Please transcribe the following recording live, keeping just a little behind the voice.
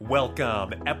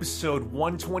Welcome, episode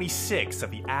 126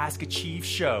 of the Ask Achieve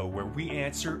show, where we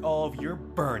answer all of your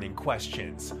burning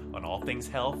questions on all things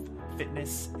health,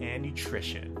 fitness, and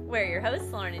nutrition. We're your hosts,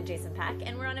 Lauren and Jason Pack,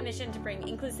 and we're on a mission to bring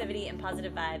inclusivity and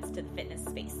positive vibes to the fitness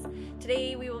space.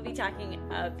 Today we will be talking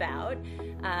about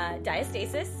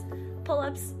diastasis,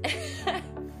 pull-ups,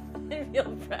 and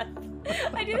meal prep.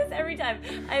 I do this every time.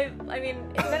 I mean,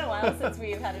 it's been a while since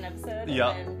we've had an episode,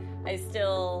 and I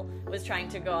still was trying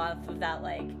to go off of that,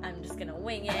 like, I'm just going to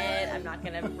wing it, I'm not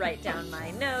going to write down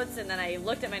my notes, and then I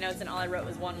looked at my notes and all I wrote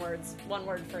was one word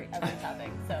for every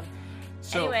topic,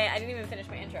 so anyway, I didn't even finish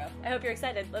my intro. I hope you're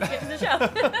excited. Let's get to the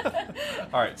show.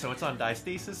 All right, so it's on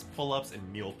diastasis, pull-ups,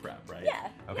 and meal prep, right? Yeah.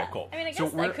 Okay, cool. I mean, I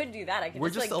guess I could do that. I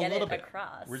could just get it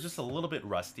across. We're just a little bit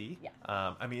rusty. Yeah.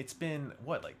 I mean, it's been,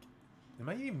 it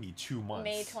might even be 2 months.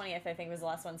 May 20th, I think, was the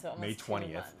last one, so almost May 20th.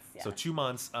 2 months. Yeah. So 2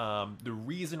 months. The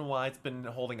reason why it's been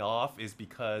holding off is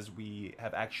because we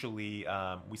have actually,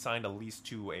 we signed a lease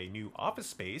to a new office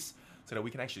space so that we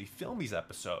can actually film these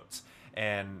episodes.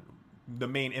 And the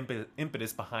main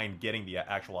impetus behind getting the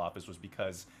actual office was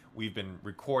because we've been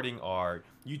recording our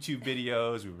YouTube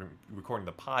videos, we've been recording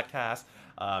the podcast,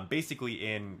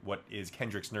 basically in what is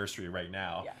Kendrick's nursery right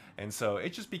now. Yeah. And so it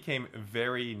just became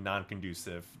very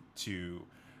non-conducive to,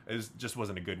 just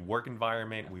wasn't a good work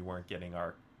environment. We weren't getting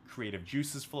our creative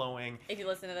juices flowing. If you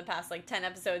listen to the past 10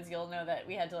 episodes, you'll know that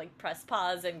we had to press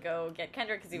pause and go get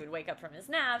Kendrick because he would wake up from his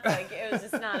nap. It was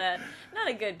just not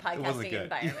a good podcasting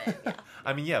environment. Yeah.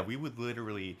 I mean, we would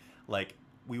literally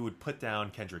we would put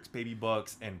down Kendrick's baby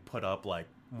books and put up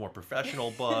more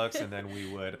professional books, and then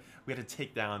we had to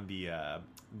take down the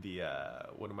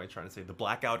what am I trying to say? The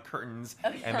blackout curtains,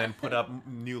 and then put up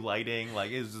new lighting.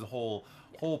 It was a whole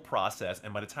process,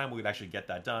 and by the time we would actually get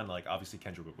that done, obviously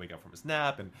Kendrick would wake up from his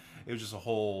nap, and it was just a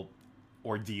whole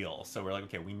ordeal. So we're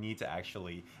okay, we need to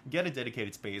actually get a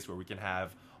dedicated space where we can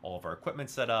have all of our equipment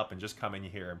set up and just come in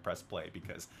here and press play,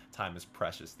 because time is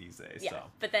precious these days. Yeah. So.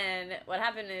 But then what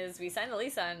happened is we signed the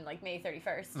lease on May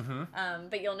 31st. Mm-hmm.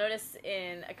 But you'll notice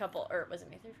in a couple, or was it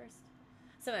May 31st?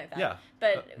 Something like that. Yeah.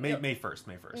 But May 1st.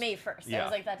 May 1st. Yeah.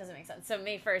 I was that doesn't make sense. So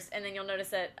May 1st, and then you'll notice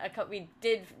that we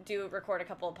did record a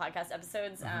couple of podcast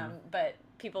episodes, but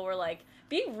people were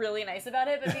being really nice about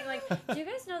it, but being do you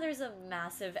guys know there's a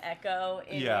massive echo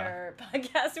in your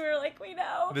podcast? We were we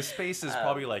know. The space is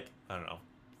probably I don't know,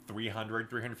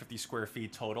 350 square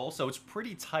feet total, so it's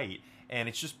pretty tight, and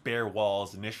it's just bare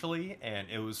walls initially, and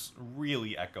it was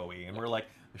really echoey, and we're the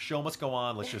show must go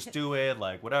on, let's just do it,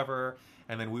 whatever.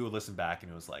 And then we would listen back,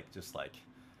 and it was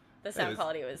the sound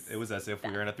quality was... It was as if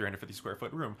we were in a 350 square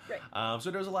foot room. Right.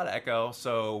 So there was a lot of echo,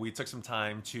 so we took some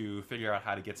time to figure out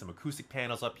how to get some acoustic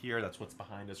panels up here. That's what's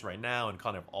behind us right now, and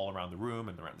kind of all around the room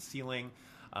and around the ceiling.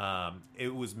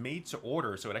 It was made to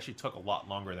order, so it actually took a lot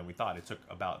longer than we thought. It took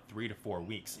about 3 to 4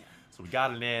 weeks. Yeah. So we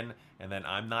got it in, and then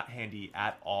I'm not handy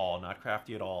at all, not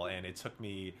crafty at all, and it took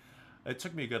me a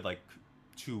good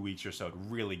 2 weeks or so to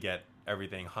really get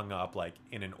everything hung up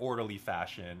in an orderly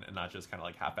fashion and not just kind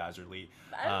of haphazardly.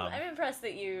 I'm impressed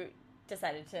that you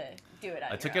decided to do it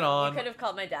on I took your it own. on. You could have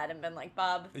called my dad and been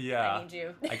Bob, I need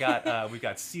you. We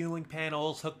got ceiling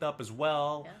panels hooked up as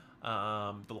well.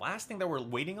 Yeah. The last thing that we're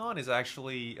waiting on is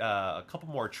actually a couple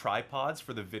more tripods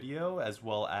for the video, as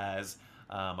well as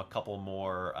a couple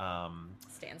more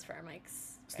stands for our mics.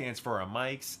 Stands for our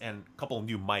mics, and a couple of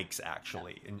new mics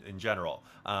actually in general.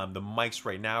 The mics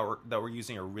right now that we're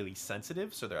using are really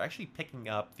sensitive, so they're actually picking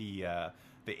up the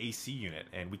AC unit,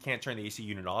 and we can't turn the AC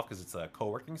unit off because it's a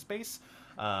co-working space.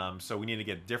 So we need to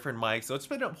get different mics. So it's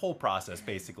been a whole process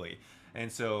basically,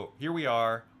 and so here we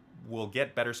are. We'll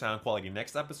get better sound quality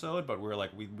next episode, but we're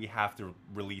we have to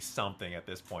release something at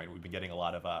this point. We've been getting a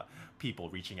lot of people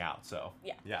reaching out, so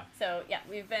yeah. So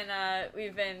we've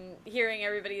been hearing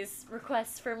everybody's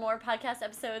requests for more podcast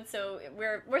episodes. So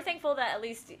we're thankful that at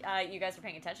least you guys are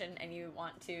paying attention and you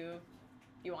want to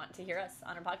hear us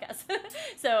on our podcast.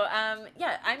 So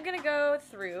I'm gonna go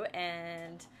through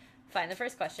and find the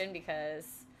first question because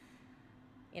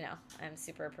I'm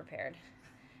super prepared.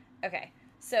 Okay.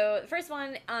 So the first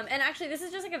one, and actually this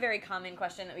is just a very common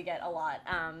question that we get a lot.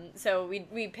 So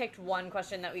we picked one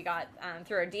question that we got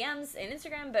through our DMs in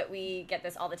Instagram, but we get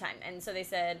this all the time. And so they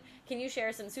said, can you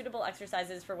share some suitable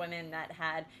exercises for women that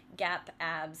had gap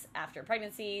abs after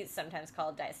pregnancy, sometimes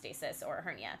called diastasis or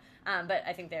hernia? But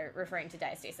I think they're referring to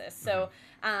diastasis. So,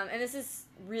 and this is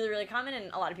really, really common,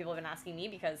 and a lot of people have been asking me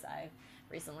because I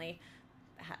recently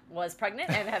was pregnant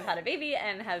and have had a baby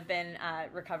and have been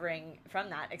recovering from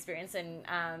that experience. And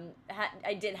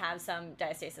I did have some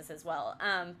diastasis as well.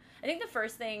 I think the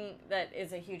first thing that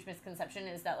is a huge misconception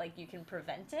is that like you can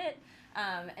prevent it.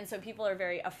 And so people are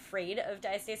very afraid of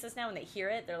diastasis now. When they hear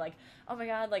it, they're like, oh my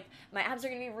God, like my abs are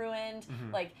going to be ruined.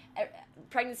 Like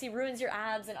pregnancy ruins your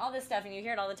abs and all this stuff. And you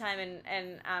hear it all the time.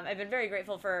 And I've been very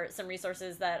grateful for some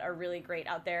resources that are really great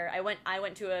out there. I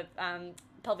went to a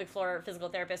pelvic floor physical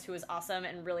therapist who was awesome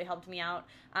and really helped me out.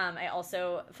 I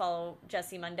also follow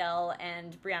Jessie Mundell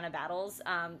and Brianna Battles.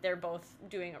 They're both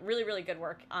doing really, really good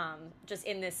work just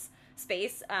in this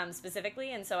space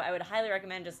specifically. And so I would highly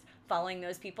recommend just following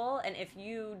those people. And if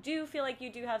you do feel like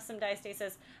you do have some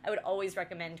diastasis, I would always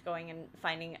recommend going and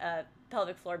finding a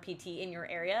pelvic floor PT in your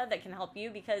area that can help you,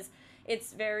 because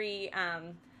it's very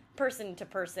person to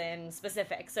person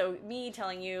specific. So me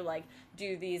telling you like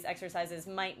do these exercises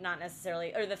might not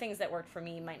necessarily, or the things that worked for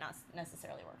me might not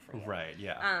necessarily work for you. Right,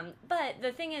 yeah. But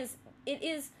the thing is, it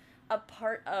is a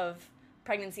part of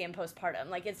pregnancy and postpartum.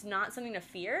 Like it's not something to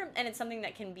fear, and it's something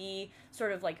that can be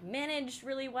sort of like managed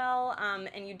really well,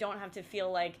 and you don't have to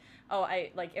feel like, oh,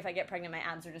 if I get pregnant, my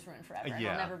abs are just ruined forever and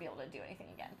I'll never be able to do anything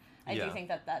again. I do think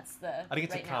that's the I think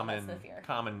it's right a common fear.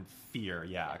 Common fear,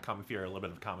 a common fear, a little bit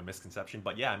of a common misconception.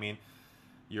 But yeah, I mean,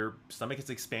 your stomach is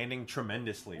expanding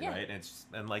tremendously, right?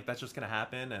 And like that's just gonna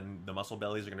happen, and the muscle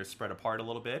bellies are gonna spread apart a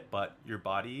little bit, but your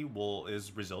body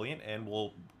is resilient and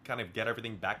will kind of get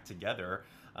everything back together.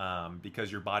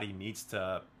 Because your body needs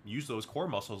to use those core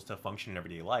muscles to function in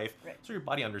everyday life. Right. So your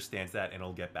body understands that and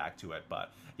it'll get back to it.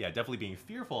 But yeah, definitely being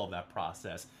fearful of that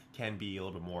process can be a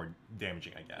little bit more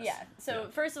damaging, I guess. Yeah. So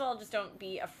first of all, just don't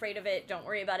be afraid of it. Don't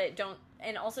worry about it.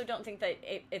 And also don't think that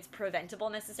it's preventable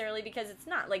necessarily, because it's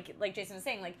not. Like Jason was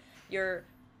saying, like your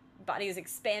body is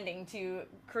expanding to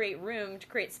create room, to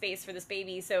create space for this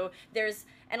baby. So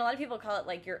and a lot of people call it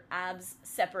like your abs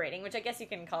separating, which I guess you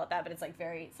can call it that, but it's like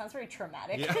sounds very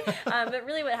traumatic. Yeah. But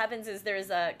really what happens is there's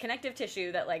a connective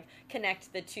tissue that like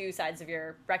connect the two sides of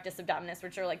your rectus abdominis,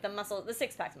 which are like the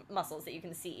six-pack muscles that you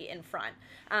can see in front.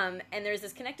 And there's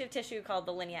this connective tissue called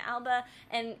the linea alba,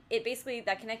 and it basically,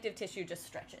 that connective tissue just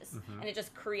stretches, and it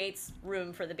just creates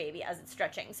room for the baby as it's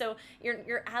stretching. So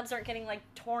your abs aren't getting like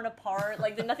torn apart,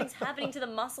 like nothing's happening to the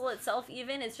muscle itself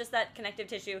even. It's just that connective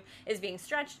tissue is being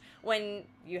stretched. When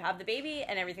you have the baby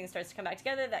and everything starts to come back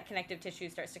together, that connective tissue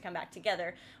starts to come back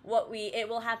together. It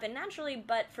will happen naturally,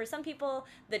 but for some people,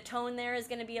 the tone there is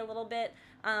going to be a little bit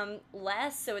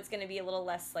less, so it's going to be a little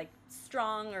less like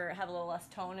strong or have a little less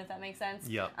tone, if that makes sense.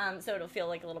 Yeah. So it'll feel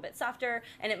like a little bit softer,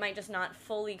 and it might just not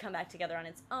fully come back together on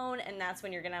its own, and that's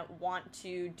when you're going to want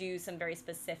to do some very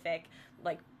specific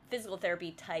like physical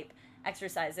therapy type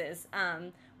exercises,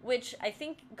 which I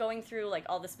think going through like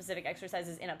all the specific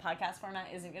exercises in a podcast format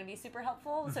isn't going to be super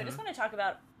helpful. So I just want to talk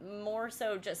about more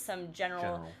so just some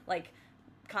general like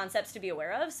concepts to be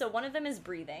aware of. So one of them is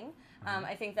breathing.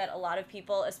 I think that a lot of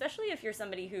people, especially if you're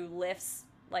somebody who lifts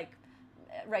like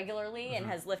regularly and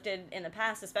has lifted in the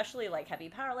past, especially like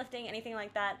heavy powerlifting, anything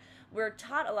like that, we're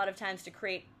taught a lot of times to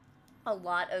create a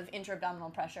lot of intra-abdominal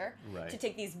pressure, to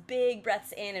take these big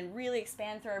breaths in and really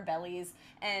expand through our bellies.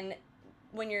 And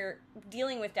when you're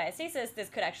dealing with diastasis, this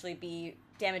could actually be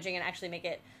damaging and actually make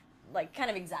it like kind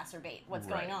of exacerbate what's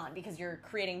going on, because you're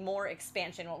creating more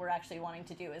expansion. What we're actually wanting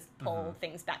to do is pull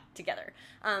things back together.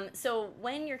 So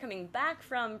when you're coming back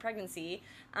from pregnancy,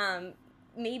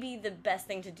 maybe the best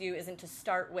thing to do isn't to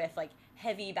start with like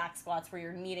heavy back squats where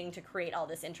you're needing to create all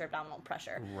this intra-abdominal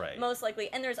pressure. Right. Most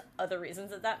likely, and there's other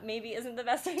reasons that maybe isn't the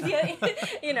best idea,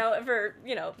 for,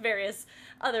 various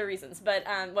other reasons. But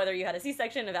whether you had a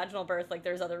C-section, a vaginal birth, like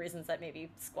there's other reasons that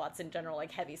maybe squats in general,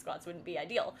 like heavy squats, wouldn't be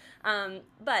ideal.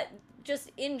 But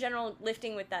just in general,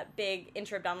 lifting with that big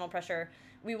intra-abdominal pressure,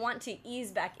 we want to ease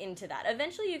back into that.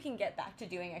 Eventually you can get back to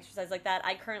doing exercise like that.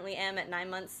 I currently am at 9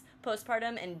 months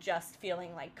postpartum and just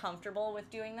feeling like comfortable with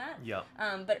doing that. Yeah.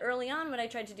 But early on, what I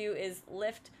tried to do is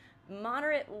lift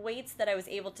moderate weights that I was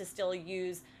able to still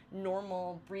use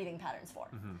normal breathing patterns for.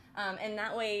 And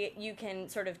that way you can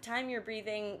sort of time your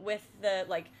breathing with the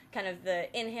like kind of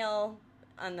the inhale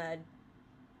on the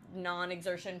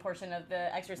non-exertion portion of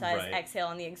the exercise, exhale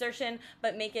on the exertion,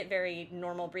 but make it very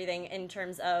normal breathing in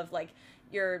terms of like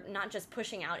you're not just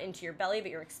pushing out into your belly,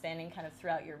 but you're expanding kind of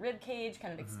throughout your rib cage,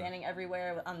 kind of expanding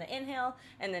everywhere on the inhale,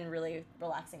 and then really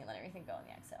relaxing and letting everything go on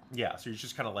the exhale. Yeah, so you're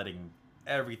just kind of letting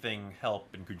everything help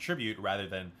and contribute rather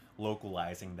than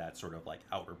localizing that sort of like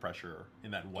outer pressure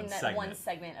in that one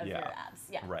segment of your abs.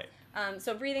 Yeah. Right.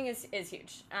 So breathing is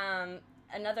huge.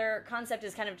 Another concept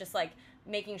is kind of just like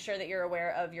making sure that you're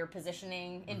aware of your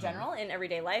positioning in general in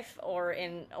everyday life or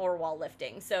while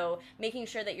lifting. So making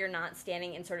sure that you're not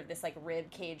standing in sort of this like rib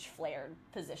cage flared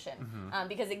position,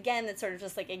 because again, that's sort of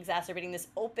just like exacerbating this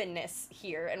openness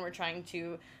here, and we're trying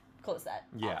to close that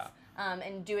off.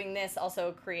 And doing this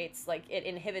also creates like, it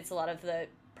inhibits a lot of the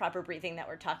proper breathing that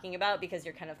we're talking about, because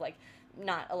you're kind of like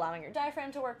not allowing your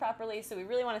diaphragm to work properly. So we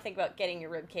really want to think about getting your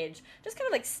rib cage just kind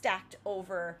of like stacked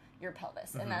over your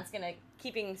pelvis, and that's going to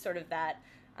keeping sort of that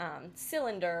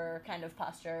cylinder kind of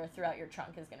posture throughout your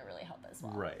trunk is going to really help as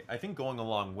well. Right. I think going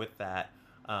along with that,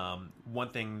 one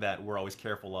thing that we're always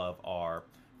careful of are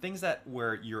things that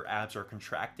where your abs are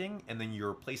contracting and then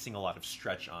you're placing a lot of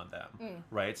stretch on them,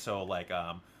 right? So like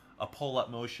a pull-up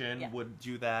motion would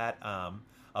do that.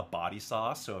 A body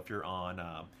saw. So if you're on,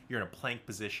 you're in a plank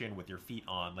position with your feet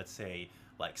on, let's say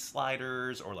like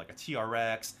sliders or like a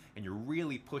TRX, and you're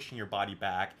really pushing your body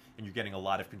back and you're getting a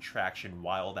lot of contraction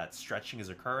while that stretching is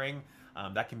occurring,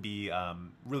 that can be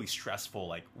really stressful,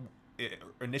 like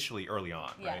initially early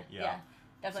on, right? Yeah,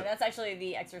 definitely. So, that's actually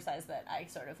the exercise that I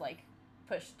sort of like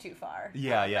pushed too far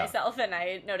myself, and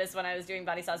I noticed when I was doing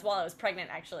body saws while I was pregnant,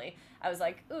 actually, I was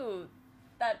like, ooh,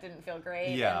 that didn't feel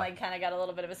great, and like kind of got a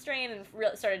little bit of a strain, and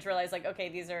started to realize like, okay,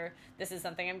 this is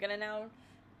something I'm gonna now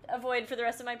avoid for the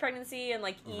rest of my pregnancy, and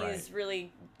like ease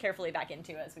really carefully back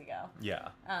into as we go. Yeah.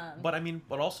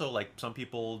 But also like some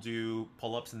people do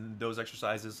pull-ups and those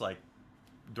exercises like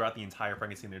throughout the entire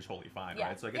pregnancy and they're totally fine,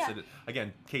 right? So I guess it,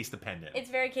 again, case dependent. It's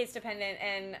very case dependent,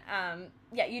 and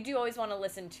you do always want to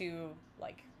listen to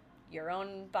like your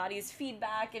own body's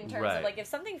feedback in terms of like, if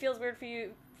something feels weird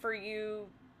for you,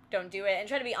 don't do it, and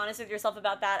try to be honest with yourself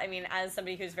about that. I mean, as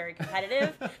somebody who's very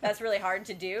competitive, that's really hard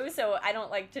to do. So I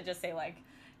don't like to just say like,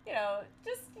 you know,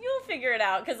 just you'll figure it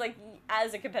out, because like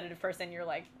as a competitive person, you're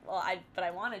like, well,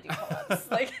 I want to do pull-ups.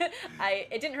 Like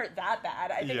it didn't hurt that bad.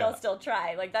 I think I'll still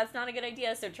try. Like that's not a good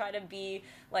idea. So try to be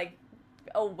like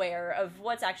aware of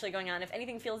what's actually going on. If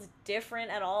anything feels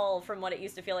different at all from what it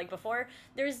used to feel like before,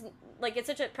 there's like,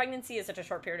 pregnancy is such a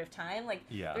short period of time. Like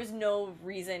there's no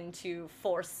reason to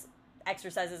force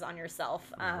exercises on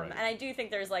yourself. And I do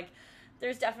think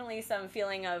there's definitely some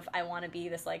feeling of, I want to be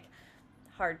this like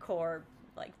hardcore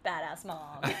like badass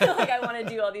mom. Like I want to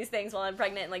do all these things while I'm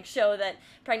pregnant and like show that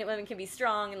pregnant women can be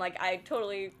strong, and like I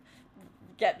totally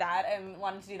get that and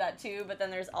wanted to do that too. But then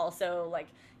there's also like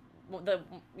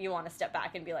you want to step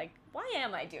back and be like, why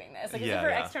am I doing this? Like, is it for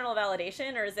external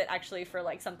validation, or is it actually for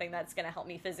like something that's going to help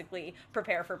me physically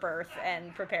prepare for birth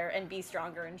and prepare and be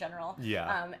stronger in general?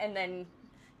 And then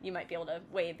you might be able to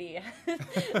weigh the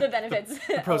the benefits,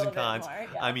 the pros and cons. More.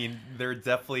 I mean, there are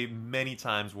definitely many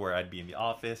times where I'd be in the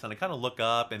office and I kind of look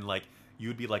up and like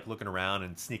you'd be like looking around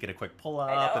and sneaking a quick pull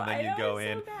up, and then you'd go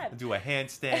in and do a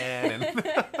handstand.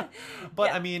 And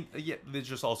but I mean, this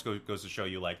just also goes to show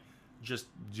you like just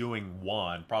doing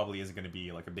one probably isn't going to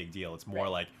be like a big deal. It's more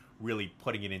like really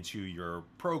putting it into your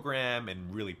program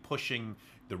and really pushing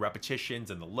the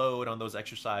repetitions and the load on those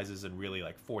exercises and really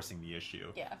like forcing the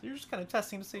issue. So you're just kind of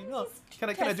testing to see, can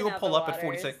I do a pull up at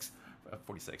 36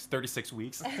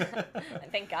 weeks?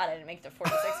 Thank God I didn't make it to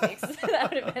 46 weeks. That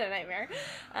would have been a nightmare.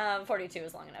 42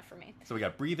 is long enough for me. So we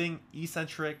got breathing,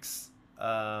 eccentrics,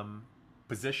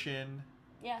 position.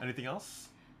 Anything else?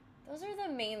 Those are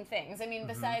the main things. I mean,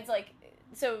 besides like,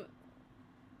 so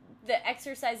the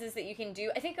exercises that you can do,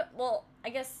 I think, well, I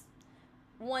guess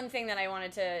one thing that I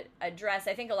wanted to address,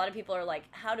 I think a lot of people are like,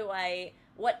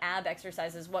 what ab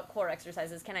exercises, what core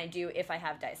exercises can I do if I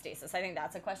have diastasis? I think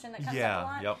that's a question that comes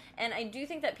up a lot. And I do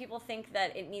think that people think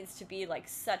that it needs to be like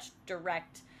such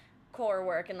direct core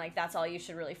work, and like that's all you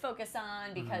should really focus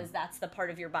on, because that's the part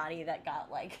of your body that got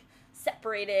like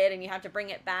separated and you have to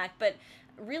bring it back. But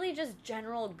really just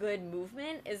general good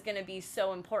movement is going to be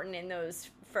so important in those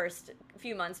first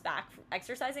few months back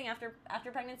exercising after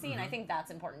pregnancy, and I think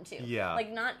that's important too. Like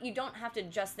you don't have to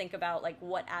just think about like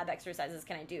what ab exercises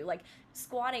can I do, like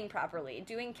squatting properly,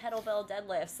 doing kettlebell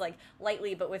deadlifts like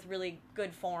lightly but with really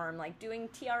good form, like doing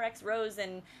TRX rows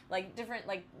and like different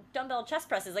like dumbbell chest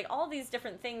presses, like all these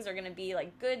different things are going to be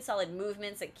like good solid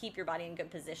movements that keep your body in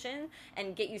good position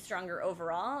and get you stronger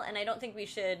overall. And I don't think we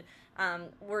should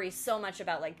worry so much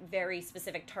about like very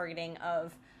specific targeting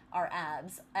of our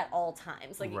abs at all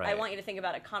times. Like I want you to think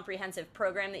about a comprehensive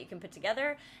program that you can put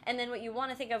together, and then what you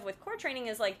want to think of with core training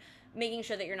is like making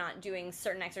sure that you're not doing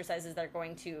certain exercises that are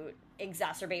going to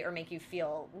exacerbate or make you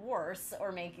feel worse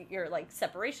or make your like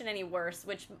separation any worse,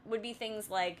 which would be things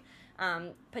like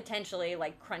potentially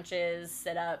like crunches,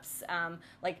 sit-ups,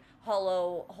 like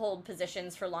hollow hold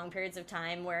positions for long periods of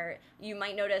time, where you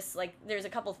might notice like there's a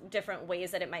couple different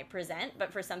ways that it might present,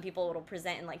 but for some people it'll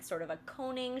present in like sort of a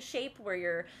coning shape where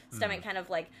your stomach kind of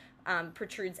like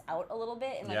protrudes out a little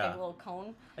bit in like a little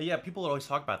cone. Yeah, people always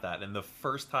talk about that, and the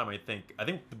first time I think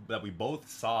that we both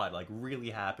saw it like really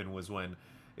happen was when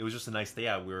it was just a nice day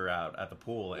out. We were out at the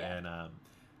pool, and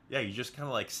you just kind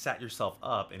of like sat yourself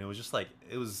up, and it was just like,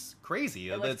 it was crazy.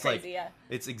 It's crazy, like,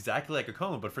 it's exactly like a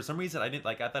cone, but for some reason I didn't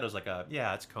like. I thought it was like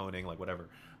it's coning, like whatever,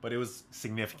 but it was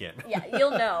significant. Yeah,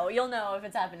 you'll know if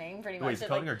it's happening pretty much. Wait, is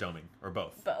coning or doming or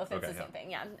both? Both. It's the same thing.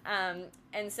 Yeah.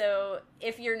 And so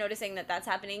if you're noticing that that's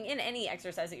happening in any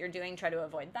exercise that you're doing, try to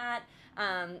avoid that.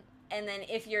 And then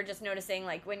if you're just noticing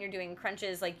like when you're doing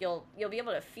crunches, like you'll be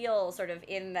able to feel sort of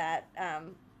in that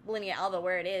linea alba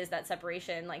where it is, that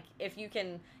separation. Like if you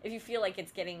feel like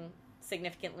it's getting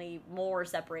significantly more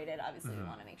separated, obviously you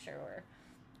want to make sure we're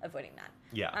avoiding that.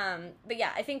 Yeah. But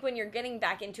yeah, I think when you're getting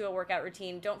back into a workout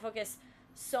routine, don't focus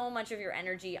so much of your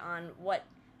energy on what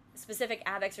specific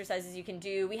ab exercises you can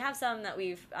do. We have some that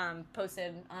we've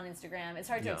posted on Instagram. It's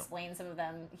hard to explain some of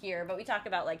them here, but we talk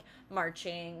about like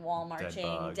marching, wall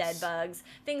marching, dead bugs,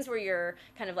 things where you're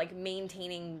kind of like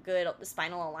maintaining good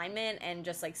spinal alignment and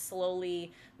just like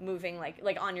slowly moving like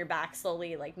on your back,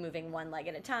 slowly like moving one leg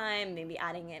at a time, maybe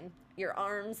adding in your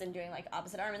arms and doing like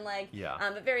opposite arm and leg. Yeah.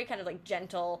 But very kind of like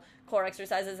gentle core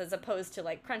exercises as opposed to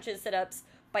like crunches, sit-ups,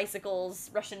 bicycles,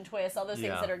 Russian twists, all those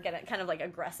things that are getting kind of like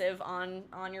aggressive on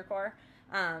your core.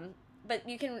 But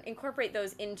you can incorporate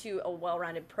those into a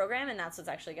well-rounded program, and that's what's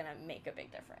actually going to make a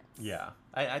big difference. Yeah.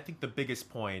 I think the biggest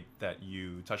point that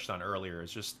you touched on earlier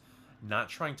is just not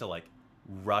trying to like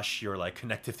rush your like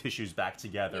connective tissues back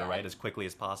together, right, as quickly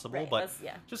as possible, right. But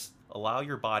just allow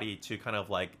your body to kind of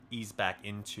like ease back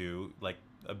into like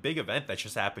a big event that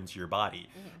just happened to your body.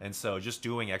 And so just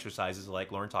doing exercises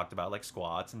like Lauren talked about, like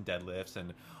squats and deadlifts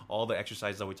and all the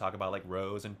exercises that we talk about, like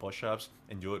rows and push-ups,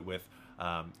 and do it with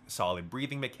solid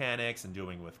breathing mechanics and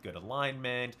doing with good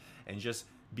alignment, and just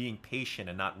being patient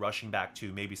and not rushing back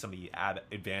to maybe some of the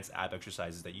advanced ab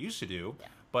exercises that you used to do.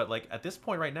 But like at this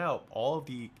point right now, all of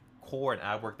the core and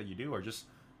ab work that you do are just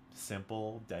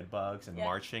simple dead bugs and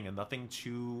marching, and nothing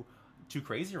too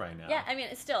crazy right now. Yeah, I mean,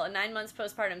 it's still 9 months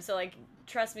postpartum, so like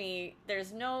trust me,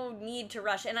 there's no need to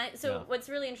rush. And what's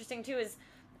really interesting too is,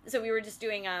 so we were just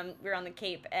doing we were on the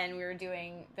Cape and we were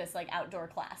doing this like outdoor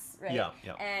class, right? Yeah.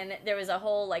 And there was a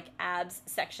whole like abs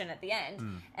section at the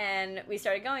end, and we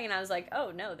started going, and I was like,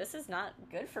 oh no, this is not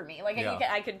good for me. Like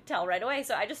I could tell right away,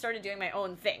 so I just started doing my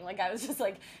own thing. Like I was just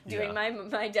like doing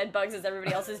my dead bugs as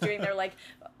everybody else is doing their like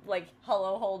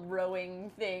hollow hold rowing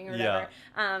thing or whatever.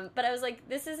 But I was like,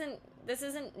 this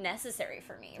isn't necessary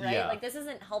for me, right? Yeah. Like this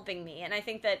isn't helping me. And I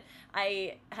think that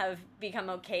I have become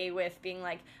okay with being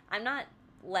like, I'm not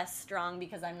less strong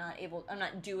because I'm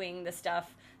not doing the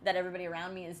stuff that everybody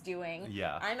around me is doing.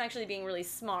 Yeah. I'm actually being really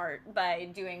smart by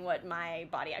doing what my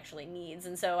body actually needs.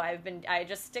 And so I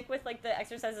just stick with like the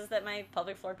exercises that my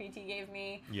pelvic floor PT gave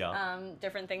me. Yeah.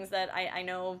 Different things that I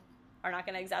know are not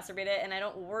going to exacerbate it. And I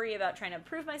don't worry about trying to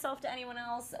prove myself to anyone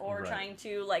else or trying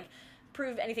to like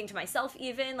prove anything to myself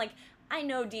even. Like I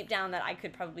know deep down that I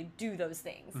could probably do those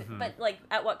things, but like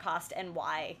at what cost and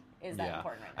why is that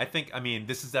important right now? I mean,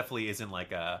 this definitely isn't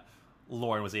like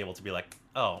Lauren was able to be like,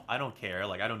 oh, I don't care.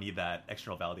 Like, I don't need that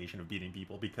external validation of beating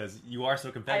people, because you are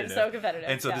so competitive. I'm so competitive.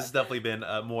 And so this has definitely been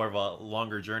more of a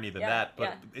longer journey than that.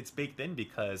 But it's baked in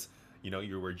because, you know,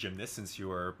 you were a gymnast since you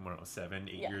were, 7,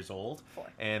 8 years old. 4.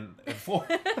 And 4.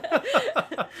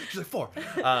 She's like 4.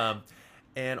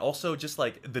 And also just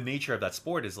like the nature of that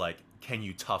sport is like, can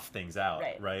you tough things out,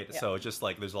 right? Yeah. So just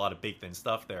like there's a lot of baked in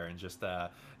stuff there, and just I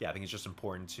think it's just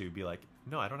important to be like,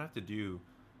 no, I don't have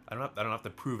to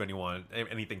prove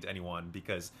anything to anyone,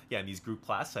 because in these group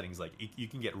class settings, like you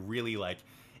can get really like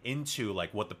into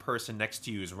like what the person next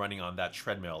to you is running on that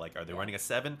treadmill. Like, are they running a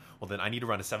 7? Well, then I need to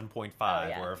run a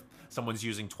 7.5. Or if someone's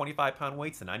using 25-pound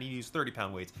weights, then I need to use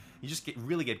 30-pound weights. You just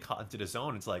really get caught into the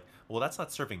zone. It's like, well, that's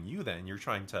not serving you then. You're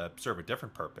trying to serve a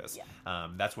different purpose.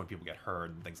 That's when people get hurt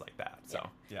and things like that. So,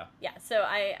 So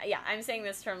I'm saying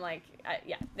this from like,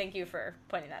 thank you for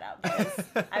pointing that out,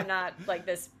 because I'm not like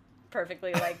this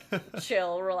perfectly like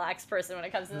chill, relaxed person when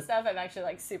it comes to this stuff. I'm actually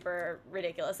like super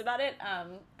ridiculous about it.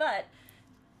 But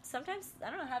sometimes, I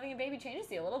don't know, having a baby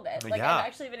changes you a little bit. Like I've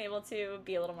actually been able to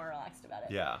be a little more relaxed about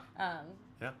it.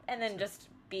 And then just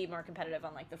be more competitive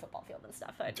on like the football field and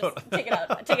stuff. I just take it out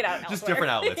elsewhere. Just different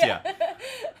outlets.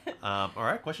 All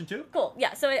right, question 2. Cool.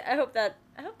 Yeah. So I hope that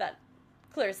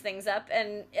clears things up.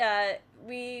 And I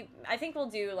think we'll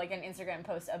do like an Instagram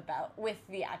post with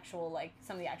the actual, like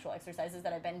some of the actual exercises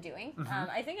that I've been doing.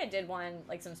 I think I did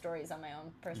like some stories on my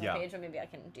own personal page, but maybe I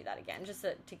can do that again just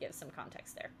to give some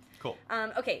context there. Cool.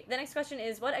 Okay, the next question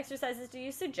is, what exercises do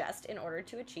you suggest in order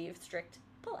to achieve strict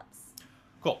pull-ups?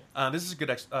 Cool. This is a good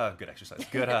exercise.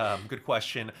 Good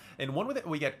question, and one that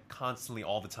we get constantly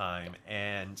all the time.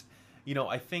 And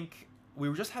I think we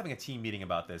were just having a team meeting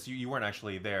about this. You weren't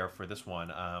actually there for this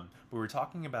one. We were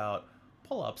talking about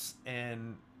pull-ups,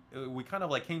 and we kind of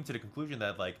like came to the conclusion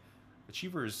that like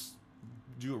achievers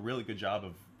do a really good job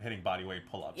of hitting body weight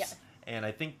pull-ups. Yeah. And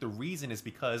I think the reason is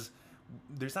because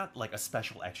there's not like a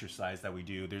special exercise that we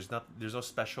do. There's no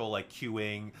special like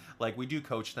cueing. Like we do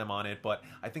coach them on it, but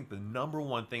I think the number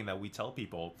one thing that we tell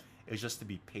people is just to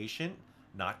be patient,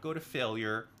 not go to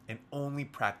failure, and only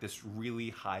practice really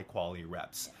high quality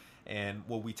reps. And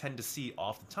what we tend to see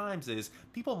oftentimes is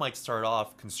people might start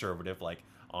off conservative, like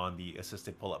on the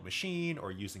assisted pull-up machine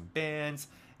or using bands,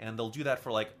 and they'll do that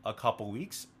for like a couple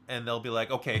weeks, and they'll be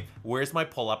like, okay, where's my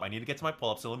pull-up? I need to get to my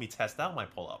pull-up, so let me test out my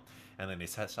pull-up. And then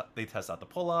they test out the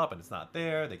pull-up, and it's not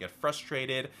there. They get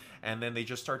frustrated, and then they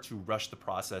just start to rush the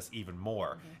process even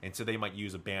more. And so they might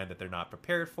use a band that they're not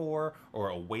prepared for, or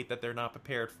a weight that they're not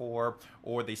prepared for,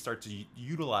 or they start to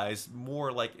utilize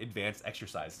more like advanced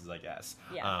exercises, I guess.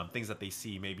 Yeah. Things that they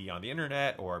see maybe on the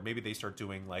internet, or maybe they start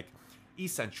doing like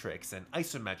eccentrics and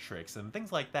isometrics and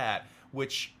things like that,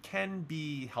 which can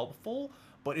be helpful,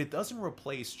 but it doesn't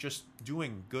replace just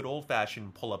doing good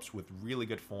old-fashioned pull-ups with really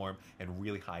good form and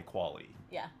really high quality.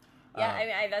 Yeah. Yeah,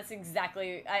 I mean, that's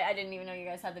exactly, I didn't even know you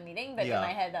guys had the meeting, but in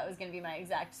my head that was going to be my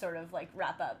exact sort of like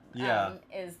wrap-up. Yeah.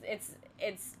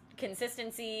 It's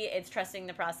consistency, it's trusting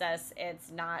the process, it's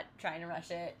not trying to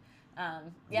rush it.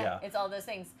 It's all those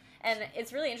things. And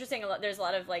it's really interesting, there's a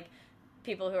lot of like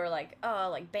people who are like, oh,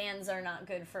 like bands are not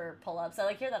good for pull-ups. I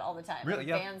like hear that all the time. Really? Like,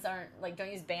 Yeah. Bands aren't, like,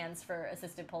 don't use bands for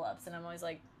assisted pull-ups. And I'm always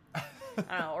like, I don't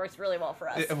know, it works really well for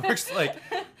us. It works like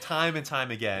time and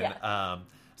time again. Yeah.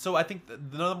 So I think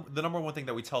the number one thing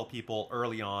that we tell people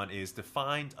early on is to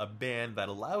find a band that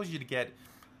allows you to get,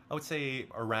 I would say,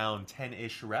 around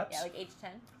 10-ish reps. Yeah, like 8 to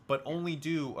 10. But only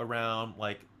do around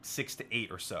like 6 to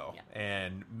 8 or so. Yeah.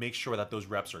 And make sure that those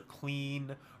reps are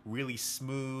clean, really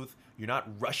smooth. You're not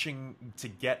rushing to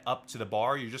get up to the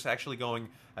bar. You're just actually going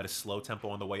at a slow tempo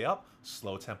on the way up,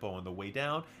 slow tempo on the way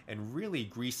down, and really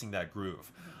greasing that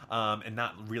groove. And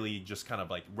not really just kind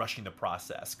of like rushing the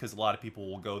process, because a lot of people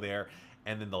will go there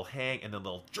and then they'll hang and then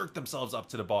they'll jerk themselves up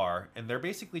to the bar, and they're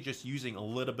basically just using a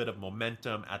little bit of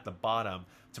momentum at the bottom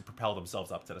to propel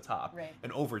themselves up to the top. Right.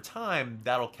 And over time,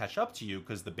 that'll catch up to you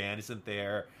because the band isn't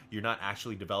there. You're not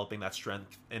actually developing that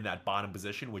strength in that bottom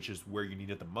position, which is where you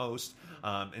need it the most.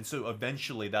 And so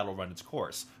eventually that'll run its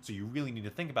course. So you really need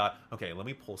to think about, okay, let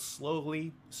me pull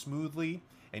slowly, smoothly.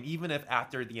 And even if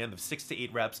after the end of 6 to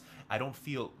 8 reps, I don't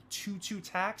feel too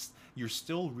taxed, you're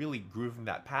still really grooving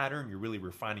that pattern. You're really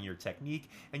refining your technique,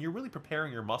 and you're really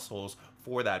preparing your muscles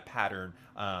for that pattern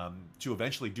to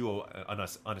eventually do an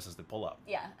unassisted pull-up.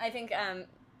 Yeah, I think I'm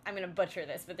going to butcher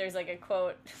this, but there's like a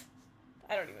quote.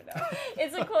 I don't even know.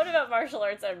 It's a quote about martial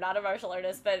arts. I'm not a martial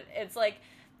artist, but it's like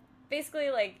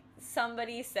basically like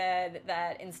somebody said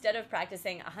that instead of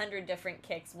practicing 100 different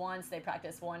kicks once, they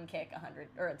practice one kick 100,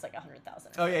 or it's like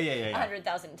 100,000. Oh, yeah.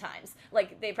 100,000 times.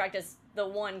 Like they practice the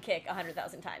one kick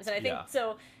 100,000 times. And I think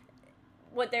so.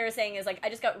 What they were saying is like, I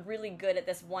just got really good at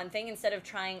this one thing instead of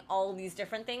trying all these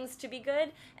different things to be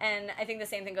good. And I think the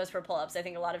same thing goes for pull-ups. I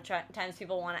think a lot of times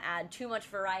people want to add too much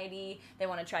variety. They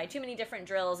want to try too many different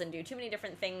drills and do too many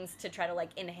different things to try to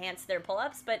like enhance their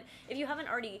pull-ups. But if you haven't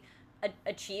already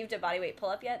achieved a bodyweight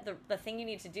pull-up yet, the thing you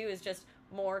need to do is just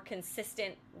more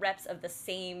consistent reps of the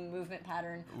same movement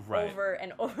pattern over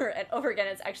and over and over again.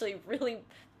 It's actually really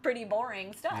pretty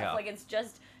boring stuff. Yeah. Like it's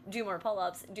just do more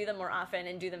pull-ups, do them more often,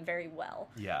 and do them very well.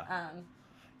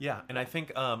 Yeah, and I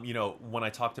think when I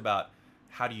talked about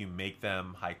how do you make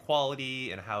them high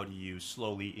quality and how do you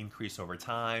slowly increase over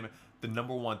time, the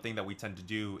number one thing that we tend to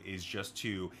do is just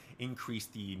to increase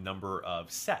the number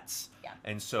of sets. Yeah.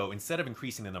 And so instead of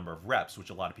increasing the number of reps, which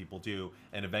a lot of people do,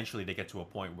 and eventually they get to a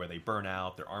point where they burn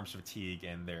out, their arms fatigue,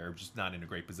 and they're just not in a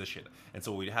great position. And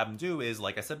so what we have them do is,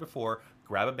 like I said before,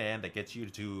 grab a band that gets you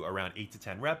to around 8 to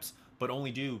 10 reps, but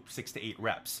only do 6 to 8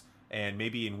 reps. And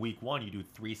maybe in week 1, you do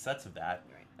 3 sets of that.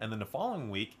 Right. And then the following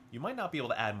week, you might not be able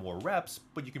to add more reps,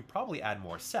 but you can probably add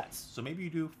more sets. So maybe you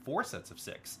do 4 sets of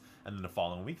 6. And then the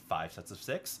following week, 5 sets of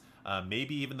 6.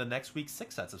 Maybe even the next week,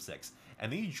 6 sets of 6.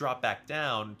 and then you drop back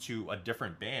down to a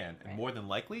different band, and more than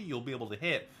likely you'll be able to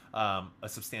hit a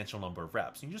substantial number of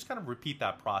reps. And you just kind of repeat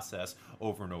that process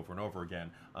over and over and over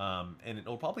again, and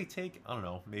it'll probably take, I don't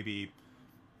know, maybe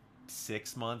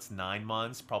 6 months, 9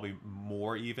 months, probably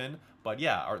more even. But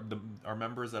yeah, our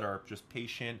members that are just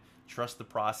patient, trust the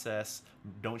process,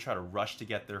 don't try to rush to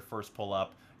get their first pull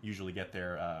up, usually get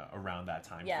there around that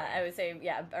time Yeah, frame. I would say,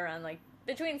 around like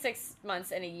between 6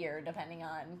 months and a year, depending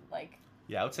on like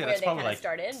Yeah, I would say where that's they probably kinda like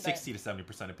started, 60 to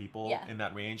 70% of people Yeah. in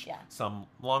that range. Yeah. Some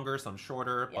longer, some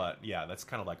shorter, Yeah. but yeah, that's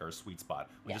kind of like our sweet spot.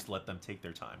 We Yeah. just let them take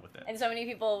their time with it. And so many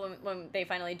people, when they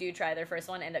finally do try their first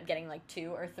one, end up getting like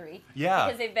 2 or 3. Yeah.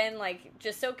 Because they've been like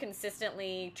just so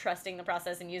consistently trusting the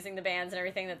process and using the bands and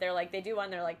everything that they're like, they do one,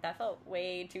 they're like, that felt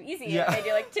way too easy. Yeah. And they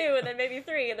do like 2 and then maybe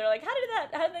 3. And they're like, how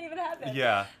did that even happen?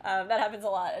 Yeah. That happens a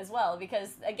lot as well.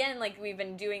 Because again, like we've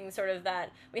been doing sort of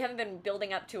that, we haven't been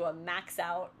building up to a max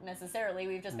out necessarily.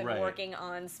 We've just been Right. working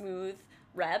on smooth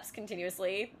reps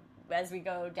continuously as we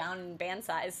go down in band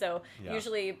size. So Yeah.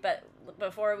 usually, but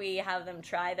before we have them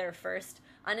try their first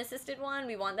unassisted one,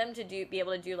 we want them to be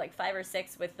able to do like 5 or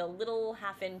 6 with the little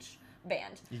 1/2-inch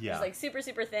band. Yeah. It's like super,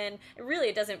 super thin.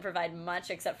 It doesn't provide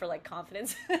much except for like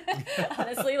confidence.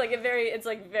 Honestly, like it's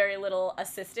like very little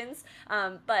assistance.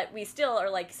 But we still are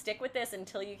like, stick with this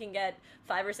until you can get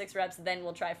 5 or 6 reps, then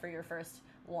we'll try for your first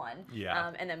one.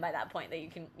 Yeah. And then by that point that you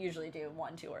can usually do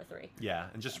 1, 2, or 3. Yeah,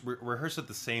 and just rehearse it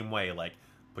the same way. Like,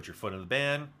 put your foot in the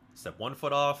band, step one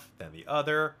foot off, then the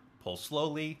other, pull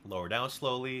slowly, lower down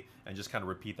slowly, and just kind of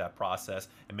repeat that process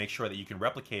and make sure that you can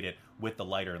replicate it with the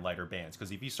lighter and lighter bands.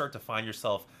 Because if you start to find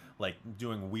yourself like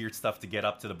doing weird stuff to get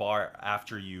up to the bar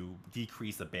after you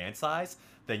decrease the band size,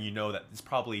 then you know that it's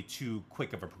probably too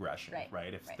quick of a progression,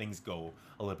 right? If things go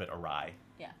a little bit awry.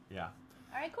 Yeah. Yeah.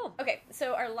 All right, cool. Okay,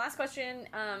 so our last question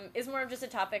is more of just a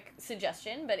topic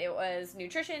suggestion, but it was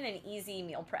nutrition and easy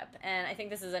meal prep. And I think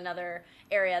this is another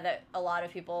area that a lot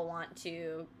of people want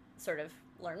to sort of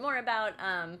learn more about.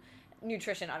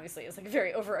 Nutrition, obviously, is like a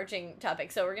very overarching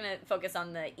topic. So we're going to focus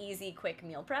on the easy, quick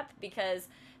meal prep because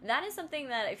that is something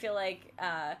that I feel like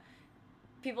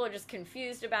people are just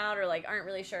confused about or like aren't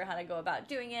really sure how to go about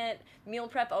doing it. Meal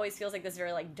prep always feels like this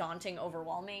very like daunting,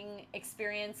 overwhelming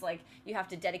experience. Like you have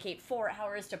to dedicate 4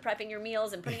 hours to prepping your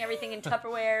meals and putting everything in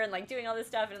Tupperware and like doing all this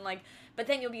stuff and like, but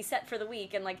then you'll be set for the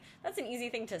week. And like, that's an easy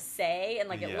thing to say. And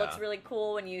like, it looks really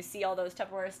cool when you see all those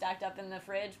Tupperware stacked up in the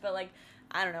fridge. But like,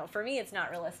 I don't know. For me, it's not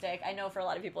realistic. I know for a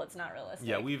lot of people, it's not realistic.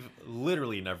 Yeah, we've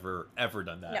literally never, ever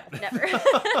done that. No, never.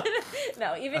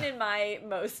 No, even in my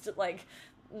most like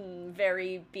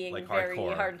very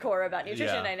hardcore about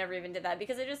nutrition, I never even did that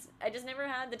because I just never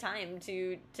had the time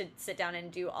to sit down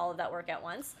and do all of that work at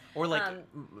once. Or like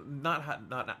not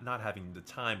having the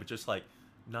time, but just like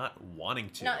not wanting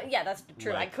to. No, yeah, that's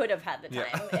true. Like, I could have had the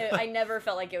time. I never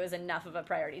felt like it was enough of a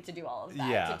priority to do all of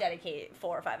that, to dedicate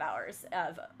 4 or 5 hours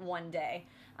of one day.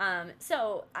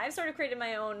 So I've sort of created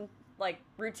my own like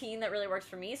routine that really works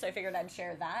for me, so I figured I'd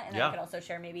share that, and I could also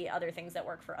share maybe other things that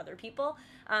work for other people.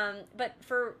 But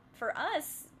for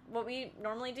us, what I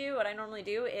normally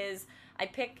do is I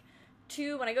pick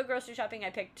 2, when I go grocery shopping,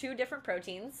 I pick 2 different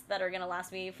proteins that are going to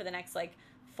last me for the next like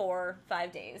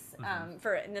 4-5 days.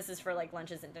 And this is for like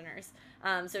lunches and dinners.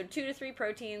 So 2 to 3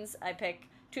 proteins, I pick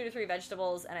 2 to 3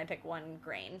 vegetables, and I pick 1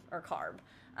 grain or carb.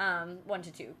 1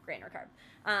 to 2 grain or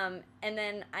carb. And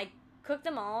then I cook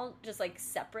them all just like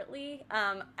separately.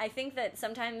 I think that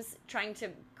sometimes trying to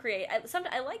create,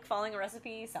 I like following a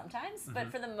recipe sometimes, but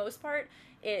for the most part,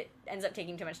 it ends up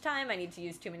taking too much time. I need to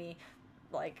use too many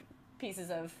like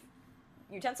pieces of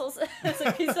utensils. It's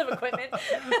like piece of equipment,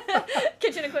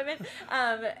 kitchen equipment.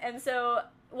 And so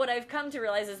what I've come to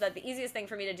realize is that the easiest thing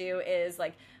for me to do is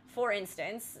like, for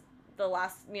instance, the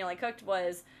last meal I cooked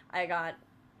was I got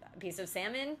a piece of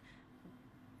salmon,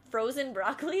 frozen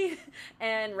broccoli,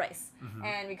 and rice.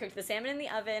 And we cooked the salmon in the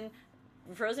oven,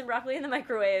 frozen broccoli in the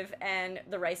microwave, and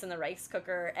the rice in the rice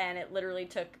cooker. And it literally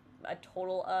took a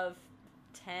total of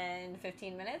 10,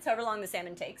 15 minutes, however long the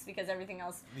salmon takes, because everything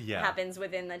else happens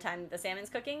within the time the salmon's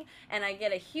cooking. And I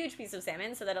get a huge piece of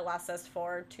salmon so that it lasts us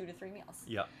for 2 to 3 meals.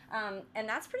 Yeah. And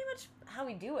that's pretty much how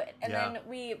we do it. And then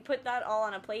we put that all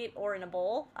on a plate or in a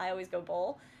bowl. I always go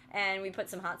bowl. And we put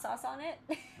some hot sauce on it,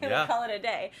 and we call it a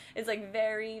day. It's like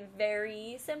very,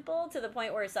 very simple, to the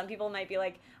point where some people might be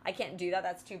like, I can't do that,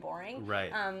 that's too boring.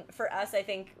 Right. For us, I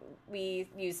think we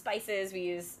use spices, we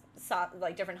use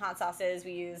like different hot sauces,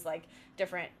 we use like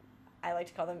different, I like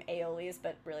to call them aiolis,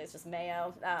 but really it's just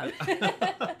mayo.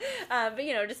 But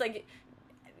you know, just like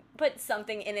put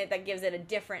something in it that gives it a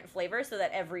different flavor so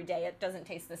that every day it doesn't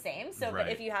taste the same. So Right.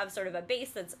 if you have sort of a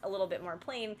base that's a little bit more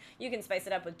plain, you can spice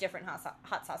it up with different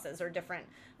hot sauces or different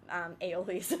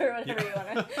aiolis or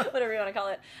whatever you want to call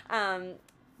it.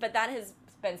 But that has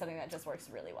been something that just works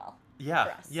really well. Yeah,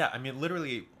 for us. yeah. I mean,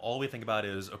 literally, all we think about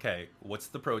is, okay, what's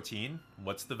the protein?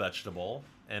 What's the vegetable?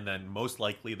 And then most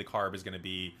likely the carb is going to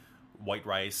be white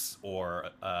rice or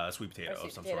sweet potato Or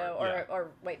of some potato sort. or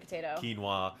white potato.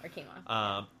 Quinoa. Or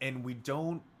quinoa. And we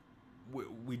don't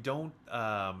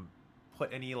put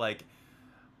any like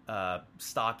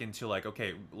stock into like,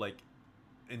 okay, like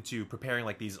into preparing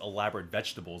like these elaborate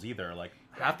vegetables either. Like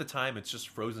half the time it's just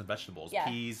frozen vegetables,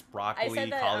 peas, broccoli, I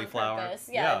said that cauliflower. on purpose.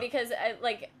 Yeah, because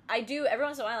I do every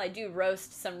once in a while I do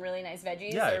roast some really nice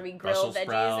veggies, or we grill Brussels veggies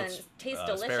sprouts, and taste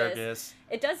delicious. Asparagus.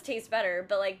 It does taste better,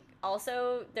 but like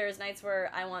also there's nights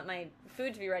where I want my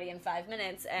food to be ready in 5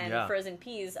 minutes, and frozen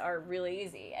peas are really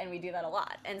easy, and we do that a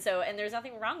lot. And there's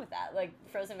nothing wrong with that. Like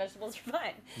frozen vegetables are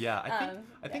fine. Yeah,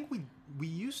 I think we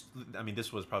used. I mean,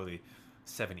 this was probably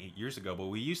 7-8 years ago, but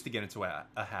we used to get into a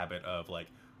habit of like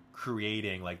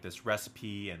creating like this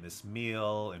recipe and this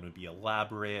meal, and it would be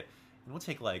elaborate, and it would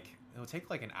take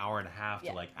like an hour and a half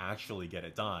to like actually get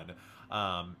it done.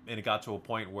 And it got to a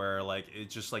point where like it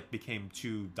just like became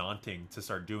too daunting to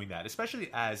start doing that, especially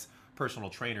as personal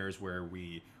trainers, where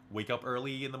we wake up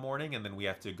early in the morning and then we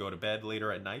have to go to bed later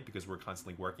at night because we're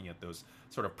constantly working at those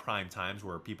sort of prime times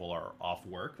where people are off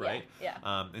work, right?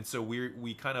 Yeah. And so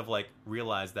we kind of like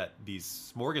realized that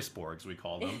these smorgasbords, we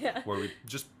call them, where we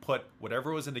just put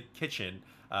whatever was in the kitchen,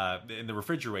 in the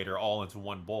refrigerator, all into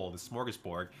one bowl, the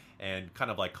smorgasbord, and kind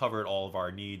of like covered all of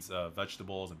our needs of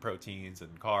vegetables and proteins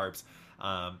and carbs.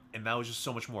 And that was just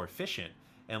so much more efficient.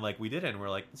 And like we did it, and we're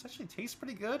like, this actually tastes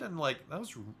pretty good, and like that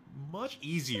was much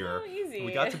easier. So easy.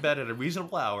 We got to bed at a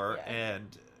reasonable hour, and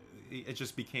it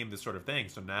just became this sort of thing.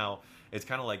 So now it's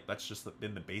kind of like that's just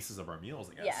been the basis of our meals,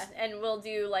 I guess. Yeah, and we'll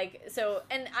do like so,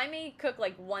 and I may cook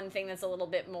like one thing that's a little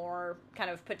bit more kind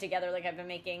of put together, like I've been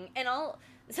making, and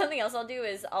something else I'll do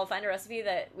is I'll find a recipe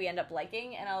that we end up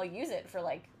liking, and I'll use it for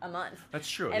like a month. That's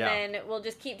true. And then we'll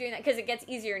just keep doing that because it gets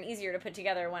easier and easier to put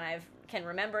together when I can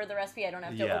remember the recipe. I don't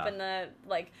have to open the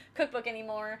like cookbook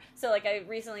anymore. So like I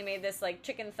recently made this like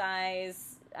chicken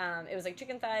thighs. It was like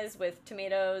chicken thighs with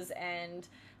tomatoes and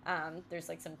there's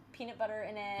like some peanut butter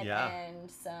in it and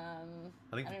some.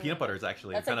 I think the peanut butter is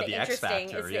actually that's kind like of the X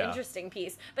factor. It's the interesting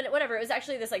piece, but whatever. It was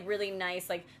actually this like really nice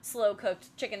like slow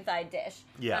cooked chicken thigh dish.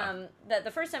 Yeah. That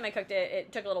the first time I cooked it,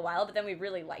 it took a little while, but then we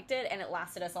really liked it and it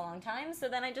lasted us a long time. So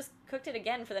then I just cooked it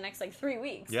again for the next like 3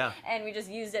 weeks. Yeah. And we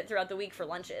just used it throughout the week for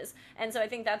lunches. And so I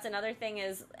think that's another thing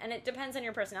is, and it depends on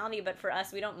your personality, but for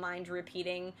us, we don't mind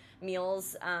repeating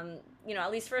meals.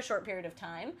 At least for a short period of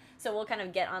time. So we'll kind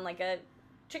of get on like a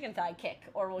chicken thigh kick,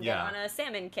 or we'll get on a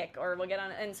salmon kick, or we'll get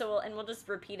on, and so we'll just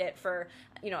repeat it for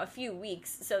a few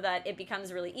weeks so that it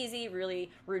becomes really easy, really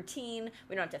routine.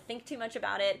 We don't have to think too much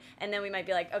about it, and then we might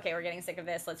be like, okay, we're getting sick of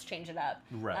this, let's change it up.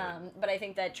 Right. But I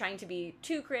think that trying to be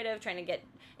too creative,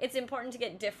 it's important to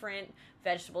get different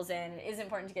vegetables in. It is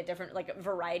important to get different like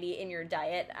variety in your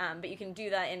diet, but you can do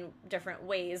that in different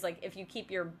ways. Like if you keep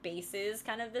your bases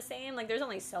kind of the same, like there's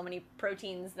only so many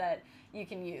proteins that you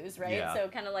can use, right? Yeah. So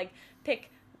kind of like pick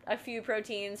a few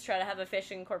proteins, try to have a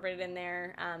fish incorporated in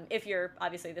there. If you're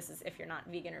not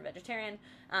vegan or vegetarian,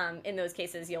 in those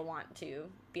cases you'll have to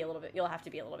be a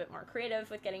little bit more creative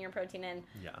with getting your protein in.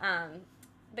 Yeah.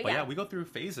 But yeah, we go through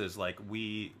phases. Like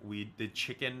we did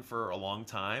chicken for a long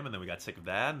time, and then we got sick of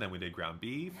that, and then we did ground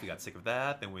beef. We got sick of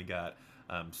that, then we got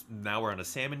now we're on a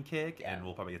salmon kick, and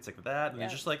we'll probably get sick of that. And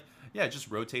it's just like, it just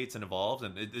rotates and evolves,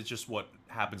 and it's just what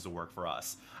happens to work for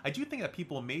us. I do think that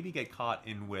people maybe get caught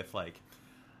in with like,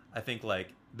 I think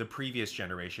like the previous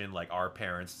generation, like our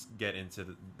parents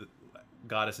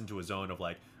got us into a zone of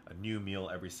like a new meal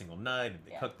every single night, and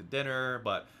they cook the dinner,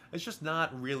 but it's just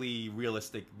not really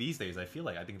realistic these days. I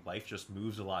think life just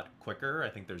moves a lot quicker. I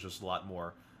think there's just a lot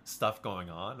more stuff going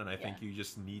on, and I think you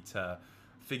just need to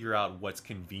figure out what's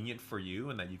convenient for you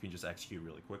and that you can just execute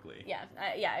really quickly.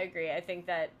 I agree. I think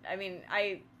that,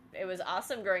 it was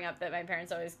awesome growing up that my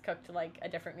parents always cooked like a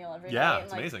different meal every day. Yeah, and,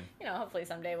 it's like, amazing. Hopefully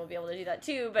someday we'll be able to do that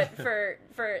too. But for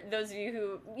those of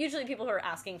you usually people who are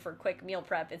asking for quick meal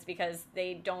prep, it's because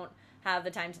they don't have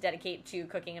the time to dedicate to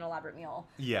cooking an elaborate meal.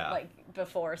 Yeah. Like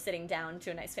before sitting down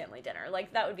to a nice family dinner.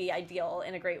 Like that would be ideal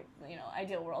in a great,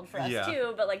 ideal world for us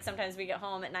too. But like sometimes we get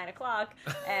home at 9:00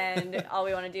 and all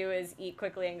we want to do is eat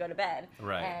quickly and go to bed.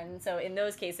 Right. And so in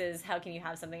those cases, how can you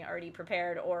have something already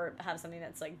prepared or have something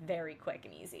that's like very quick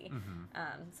and easy?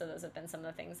 Mm-hmm. So those have been some of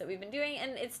the things that we've been doing,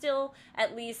 and it's still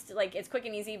at least like it's quick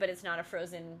and easy, but it's not a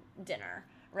frozen dinner.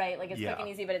 right? Like, it's Yeah. quick and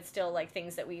easy, but it's still, like,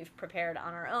 things that we've prepared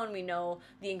on our own. We know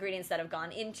the ingredients that have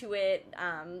gone into it.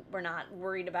 We're not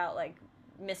worried about, like,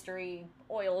 mystery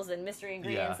oils and mystery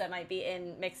ingredients Yeah. that might be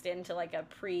mixed into, like, a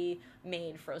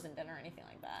pre-made frozen dinner or anything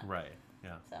like that. Right.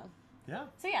 Yeah.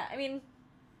 So yeah, I mean,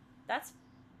 that's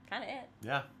kind of it.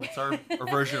 Yeah. That's our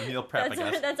version of meal prep, I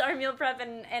guess. That's our meal prep,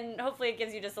 and hopefully it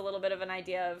gives you just a little bit of an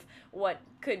idea of what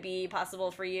could be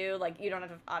possible for you. Like, you don't have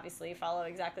to obviously follow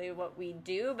exactly what we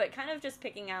do, but kind of just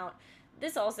picking out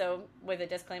this, also with a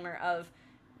disclaimer of,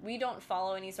 we don't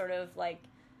follow any sort of, like,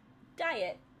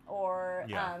 diet or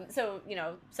so, you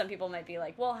know, some people might be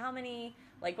like, well, how many,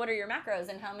 like, what are your macros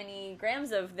and how many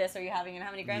grams of this are you having and how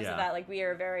many grams of that? Like, we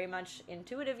are very much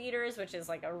intuitive eaters, which is,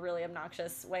 like, a really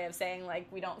obnoxious way of saying, like,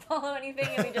 we don't follow anything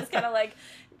and we just kind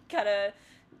of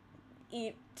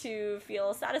eat to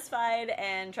feel satisfied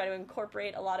and try to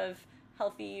incorporate a lot of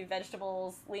healthy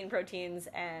vegetables, lean proteins,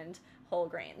 and whole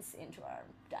grains into our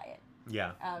diet.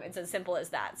 Yeah. It's as simple as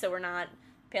that. So we're not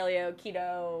paleo,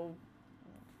 keto,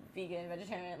 vegan,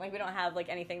 vegetarian. Like, we don't have, like,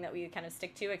 anything that we kind of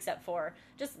stick to except for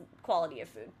just quality of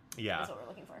food. Yeah. That's what we're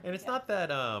looking for. And it's not that,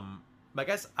 I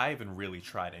guess I haven't really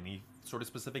tried any sort of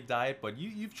specific diet, but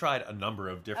you've tried a number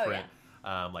of different,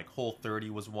 like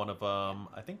Whole30 was one of them.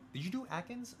 I think, did you do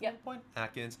Atkins at one point?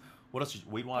 Atkins. What else?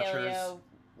 Weight Watchers? Paleo.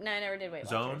 No, I never did Weight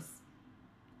Zone? Watchers.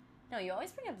 No, you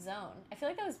always bring up Zone. I feel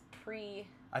like that was pre.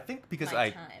 I think because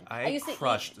my I used to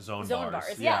crushed eat Zone bars.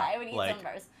 bars. Yeah, I would eat like, Zone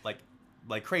bars.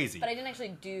 Like crazy. But I didn't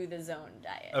actually do the Zone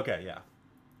diet. Okay, yeah.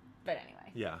 But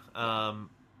anyway. Yeah.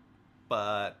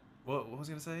 But what was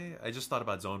I going to say? I just thought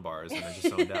about Zone bars and I just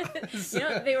zoned out. You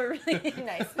know, they were really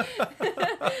nice.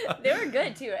 They were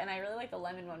good too, and I really like the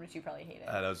lemon one, which you probably hated.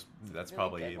 That's really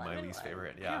probably my lemon least one.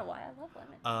 favorite. I Yeah. don't know why I love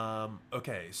lemon.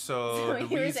 Okay, so So the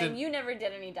you were reason. saying you never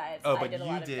did any diets. Oh, I but did a you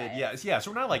lot of did. diets. Yeah.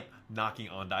 So we're not like knocking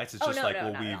on diets. It's Oh, just no, like no,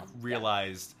 what not we've at all.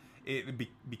 realized. It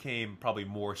became probably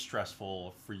more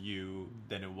stressful for you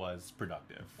than it was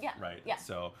productive. Yeah. Right. Yeah.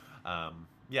 So,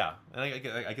 yeah, and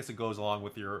I guess it goes along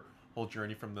with your whole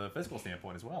journey from the physical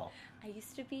standpoint as well. I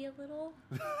used to be a little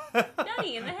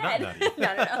nutty in the head.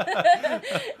 Not nutty.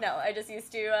 No. No, I just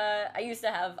used to. I used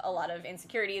to have a lot of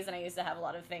insecurities, and I used to have a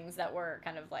lot of things that were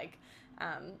kind of like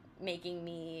making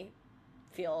me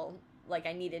feel like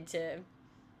I needed to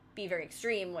be very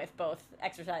extreme with both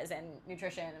exercise and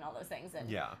nutrition and all those things.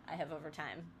 And I have over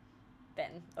time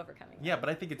been overcoming that. Yeah, but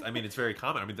I think it's very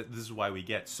common. I mean, this is why we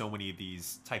get so many of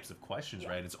these types of questions,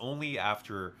 right? It's only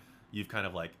after you've kind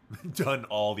of like done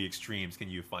all the extremes can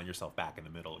you find yourself back in the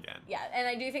middle again. Yeah, and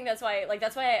I do think that's why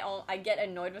I get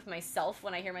annoyed with myself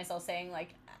when I hear myself saying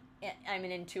like I'm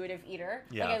an intuitive eater.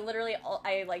 Yeah. Like I literally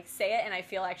like say it and I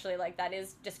feel actually like that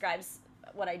describes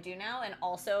what I do now, and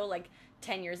also like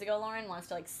 10 years ago, Lauren wants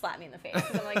to like slap me in the face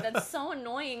because I'm like, that's so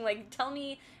annoying. Like, tell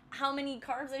me how many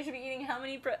carbs I should be eating, how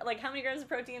many grams of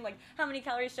protein, like how many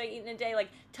calories should I eat in a day? Like,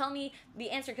 tell me the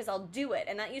answer because I'll do it.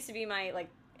 And that used to be my like,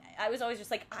 I was always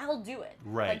just like, I'll do it.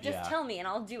 Right. Like, just tell me and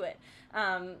I'll do it.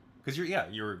 Because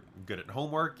you're good at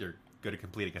homework. You're good at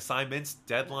completing assignments,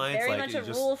 deadlines. Very like, much a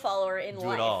rule follower in life.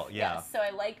 Do it all. Yeah. Yes. So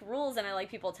I like rules and I like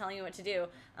people telling me what to do.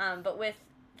 But with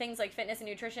things like fitness and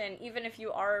nutrition, even if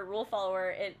you are a rule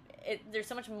follower, there's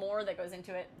so much more that goes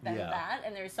into it than that,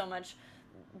 and there's so much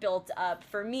built up.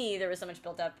 For me, there was so much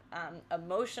built up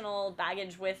emotional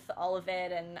baggage with all of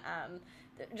it, and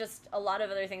just a lot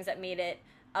of other things that made it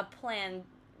a plan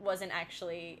wasn't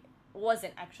actually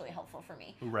helpful for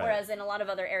me. Right. Whereas in a lot of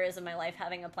other areas of my life,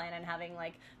 having a plan and having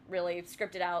like really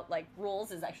scripted out like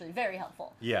rules is actually very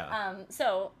helpful. Yeah.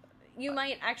 So you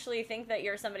might actually think that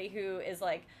you're somebody who is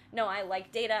like, no, I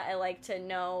like data. I like to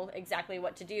know exactly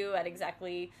what to do at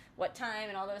exactly what time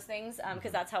and all those things,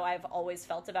 because that's how I've always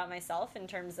felt about myself in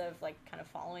terms of like kind of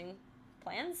following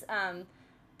plans.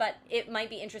 But it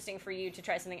might be interesting for you to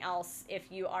try something else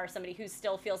if you are somebody who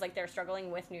still feels like they're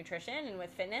struggling with nutrition and with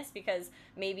fitness, because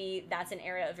maybe that's an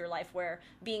area of your life where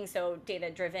being so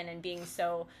data-driven and being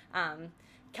so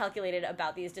calculated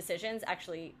about these decisions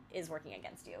actually is working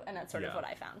against you. And that's sort of what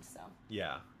I found. So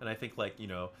yeah. And I think like,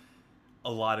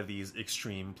 a lot of these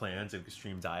extreme plans and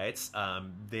extreme diets,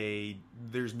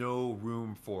 there's no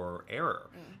room for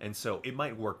error. And so it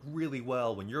might work really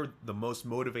well when you're the most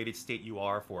motivated state you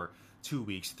are for 2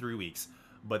 weeks, 3 weeks,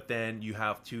 but then you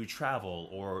have to travel,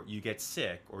 or you get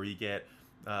sick, or you get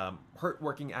hurt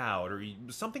working out, or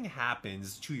something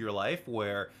happens to your life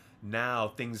where now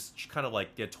things kind of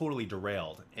like get totally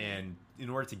derailed, and in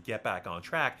order to get back on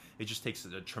track, it just takes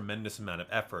a tremendous amount of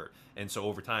effort, and so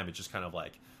over time it just kind of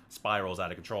like spirals out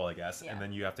of control, I guess, and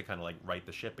then you have to kind of like right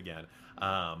the ship again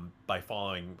by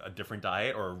following a different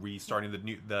diet or restarting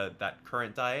that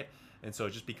current diet. And so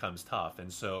it just becomes tough.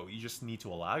 And so you just need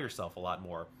to allow yourself a lot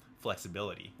more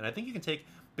flexibility. And I think you can take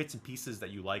bits and pieces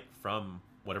that you like from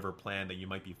whatever plan that you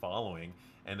might be following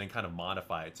and then kind of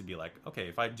modify it to be like, okay,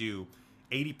 if I do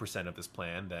 80% of this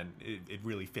plan, then it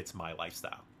really fits my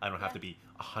lifestyle. I don't have to be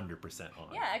 100%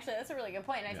 on. Yeah, actually, that's a really good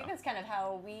point. And I think that's kind of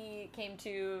how we came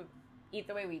to eat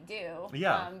the way we do.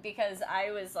 Yeah. Because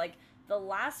I was like, the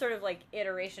last sort of like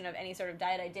iteration of any sort of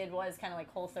diet I did was kind of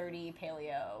like Whole30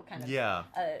 paleo kind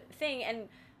of thing. And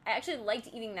I actually liked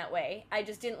eating that way. I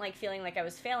just didn't like feeling like I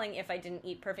was failing if I didn't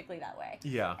eat perfectly that way.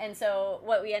 Yeah. And so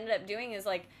what we ended up doing is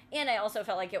like, and I also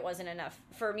felt like it wasn't enough,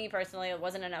 for me personally, it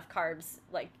wasn't enough carbs,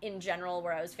 like in general,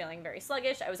 where I was feeling very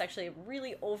sluggish. I was actually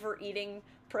really overeating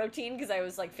protein because I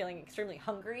was like feeling extremely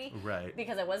hungry. Right.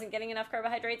 Because I wasn't getting enough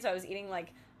carbohydrates. So I was eating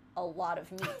like a lot of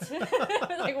meat,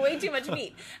 like way too much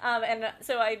meat. And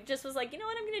so I just was like, you know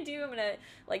what I'm going to do? I'm going to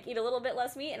like eat a little bit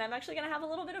less meat, and I'm actually going to have a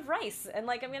little bit of rice. And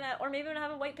like, or maybe I'm going to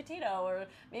have a white potato, or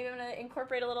maybe I'm going to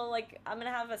incorporate a little, like, I'm going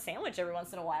to have a sandwich every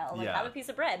once in a while, like have a piece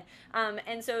of bread.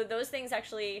 And so those things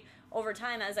actually, over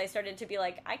time, as I started to be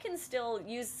like, I can still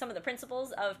use some of the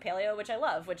principles of paleo, which I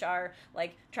love, which are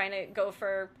like trying to go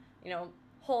for,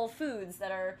 whole foods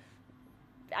that are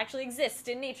actually exist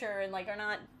in nature and like are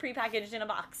not prepackaged in a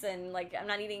box, and like I'm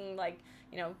not eating like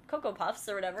Cocoa Puffs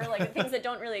or whatever, like things that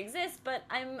don't really exist, but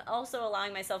I'm also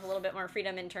allowing myself a little bit more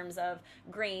freedom in terms of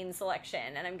grain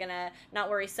selection, and I'm gonna not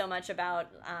worry so much about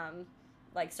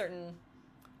like certain.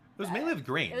 It was mainly with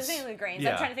grains. It was mainly with grains.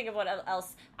 Yeah. I'm trying to think of what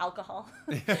else. Alcohol.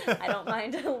 I don't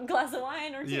mind a glass of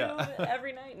wine or two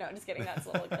every night. No, just kidding. That's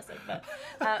a little aggressive.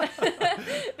 But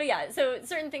yeah, so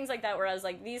certain things like that where I was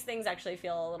like, these things actually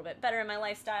feel a little bit better in my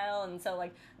lifestyle. And so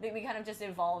like we kind of just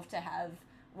evolved to have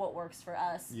what works for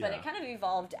us. Yeah. But it kind of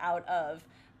evolved out of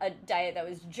a diet that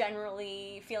was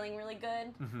generally feeling really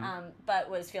good,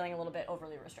 but was feeling a little bit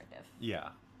overly restrictive. Yeah.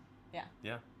 Yeah.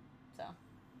 Yeah. So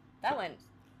that went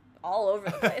all over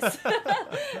the place.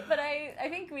 But I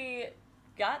think we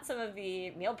got some of the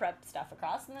meal prep stuff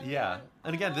across. And then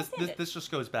and again, this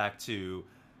just goes back to,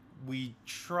 we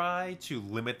try to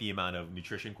limit the amount of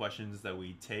nutrition questions that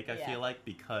we take, I feel like,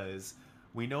 because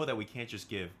we know that we can't just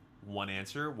give one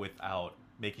answer without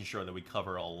making sure that we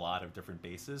cover a lot of different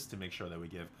bases, to make sure that we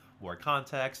give more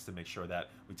context, to make sure that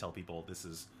we tell people this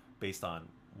is based on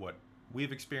what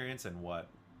we've experienced and what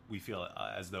we feel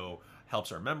as though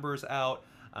helps our members out.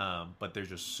 But there's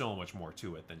just so much more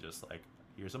to it than just like,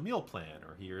 here's a meal plan,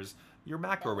 or here's your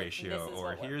macro ratio,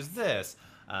 or here's this.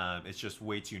 It's just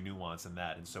way too nuanced in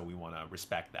that, and so we want to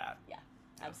respect that. Yeah,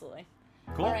 absolutely.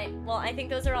 Cool. All right. Well, I think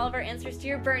those are all of our answers to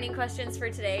your burning questions for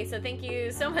today. So thank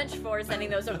you so much for sending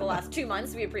those over the last 2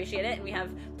 months. We appreciate it, and we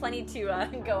have plenty to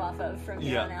go off of from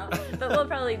here on out. But we'll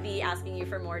probably be asking you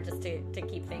for more just to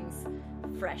keep things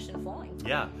fresh and flowing.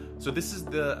 Yeah. So this is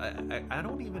I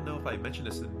don't even know if I mentioned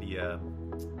this in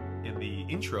the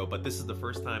intro, but this is the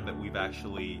first time that we've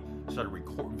actually started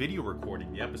video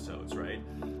recording the episodes, right?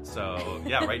 So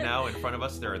yeah, right now in front of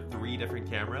us there are 3 different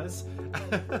cameras.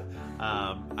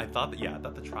 I thought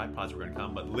the tripods were going to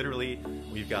come, but literally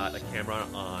we've got a camera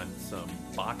on some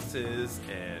boxes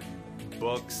and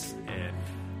books and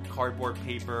cardboard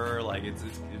paper. Like it's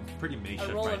pretty makeshift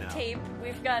right now. A roll of tape.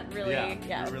 We've got really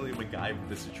we really MacGyvered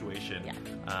the situation.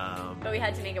 Yeah. But we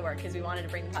had to make it work because we wanted to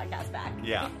bring the podcast back.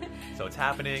 Yeah. So it's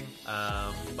happening.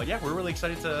 But yeah, we're really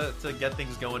excited to get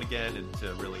things going again and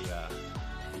to really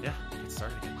get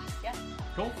started again. Yeah.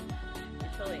 Cool.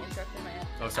 I totally interrupted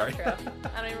my sorry. outro.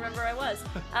 I don't even remember where I was.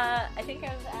 I think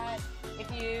I was at,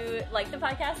 if you like the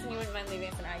podcast and you wouldn't mind leaving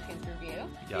us an iTunes review,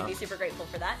 we'd be super grateful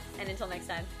for that. And until next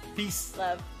time, peace,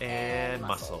 love, and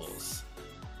muscles.